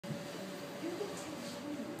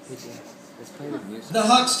The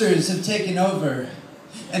Hucksters have taken over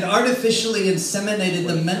and artificially inseminated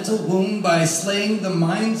the mental womb by slaying the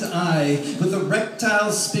mind's eye with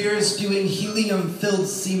erectile spears spewing helium-filled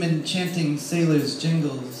semen chanting sailors'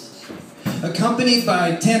 jingles. Accompanied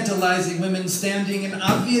by tantalizing women standing in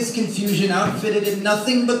obvious confusion, outfitted in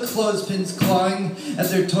nothing but clothespins clawing at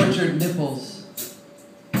their tortured nipples.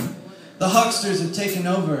 The Hucksters have taken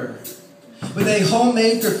over with a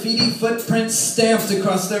homemade graffiti footprint stamped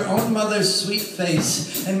across their own mother's sweet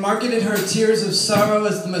face, and marketed her tears of sorrow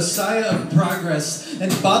as the messiah of progress,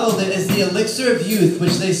 and bottled it as the elixir of youth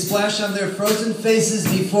which they splash on their frozen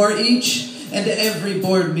faces before each and every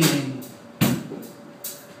board meeting.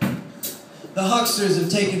 The Hucksters have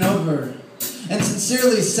taken over and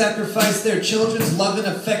sincerely sacrificed their children's love and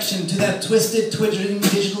affection to that twisted, twittering,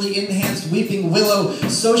 digitally enhanced weeping willow,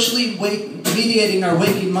 socially mediating our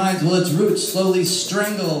waking minds while its roots slowly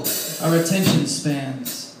strangle our attention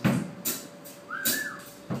spans.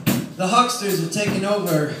 The Hucksters have taken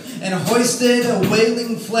over and hoisted a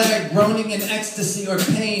wailing flag, groaning in ecstasy or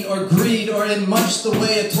pain or greed or in much the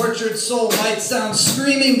way a tortured soul might sound,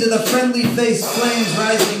 screaming to the friendly-faced flames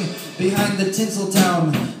rising behind the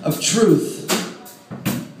Tinseltown of truth.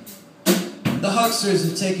 The Hucksters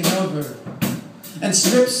have taken over and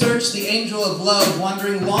strip-searched the angel of love,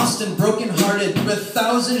 wandering lost and broken-hearted through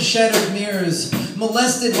 1,000 shattered mirrors.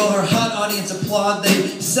 Molested while her hot audience applaud, they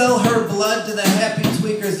sell her blood to the happy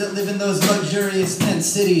tweakers that live in those luxurious tent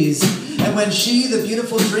cities. And when she, the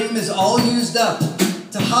beautiful dream, is all used up,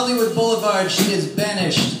 to Hollywood Boulevard she is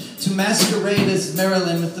banished to masquerade as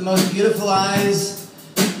Marilyn with the most beautiful eyes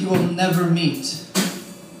you will never meet.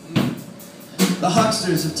 The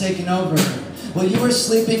Hucksters have taken over. While you were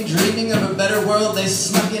sleeping, dreaming of a better world, they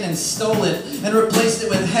snuck in and stole it and replaced it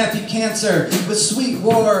with happy cancer, with sweet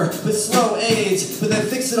war, with slow AIDS, with a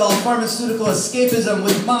fix-it-all pharmaceutical escapism,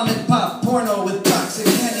 with mom-and-pop porno, with toxic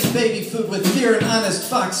candy baby food, with fear and honest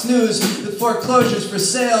Fox News, with foreclosures for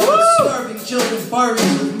sale, with starving children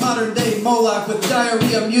Barbies, with modern-day Moloch, with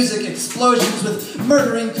diarrhea music explosions, with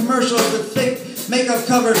murdering commercials, with fake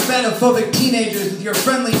makeup-covered fatophobic teenagers, with your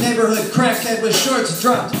friendly neighborhood crackhead with shorts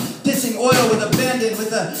dropped, pissing oil with abandon,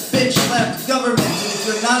 with a bitch-slapped government, and if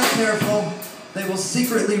you're not careful, they will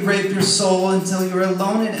secretly rape your soul until you're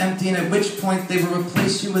alone and empty, and at which point they will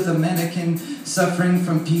replace you with a mannequin suffering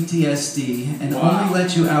from PTSD, and only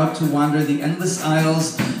let you out to wander the endless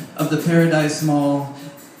aisles of the Paradise Mall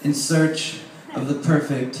in search of the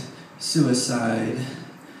perfect suicide.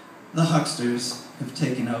 The Hucksters have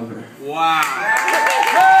taken over. Wow.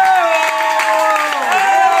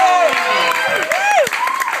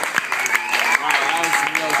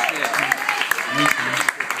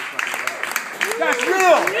 That's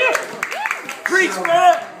real! Preach,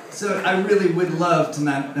 brother! So I really would love to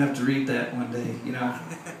not have to read that one day, you know?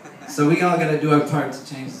 So we all gotta do our part to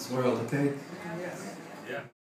change this world, okay?